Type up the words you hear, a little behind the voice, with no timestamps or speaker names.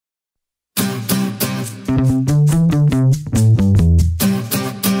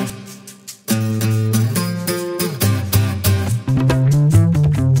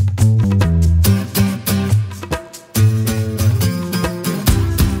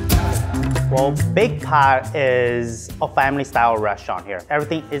Well, Big Pot is a family-style restaurant here.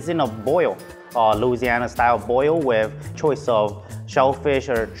 Everything is in a boil, Louisiana-style boil with choice of shellfish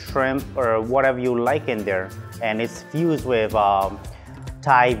or shrimp or whatever you like in there. And it's fused with Thai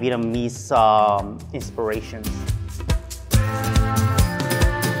Vietnamese inspirations.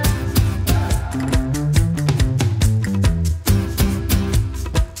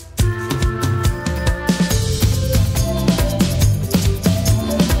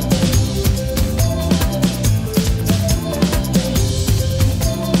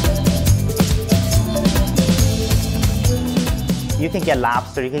 You can get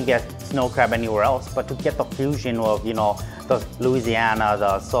lobster, you can get snow crab anywhere else, but to get the fusion of, you know, the Louisiana,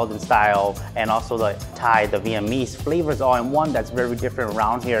 the Southern style, and also the Thai, the Vietnamese flavors all in one, that's very different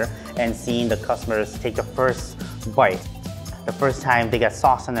around here, and seeing the customers take the first bite. The first time they get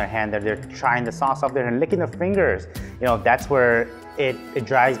sauce in their hand, they're trying the sauce up there and licking their fingers. You know, that's where it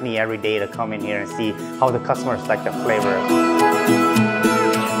drives me every day to come in here and see how the customers like the flavor.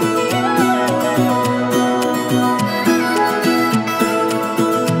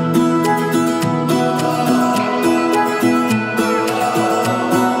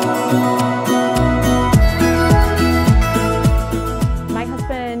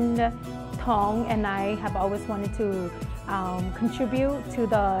 Thong and I have always wanted to contribute to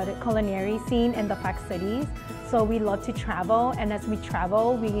the culinary scene in the Park Cities. So we love to travel, and as we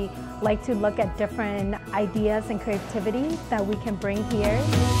travel, we like to look at different ideas and creativity that we can bring here.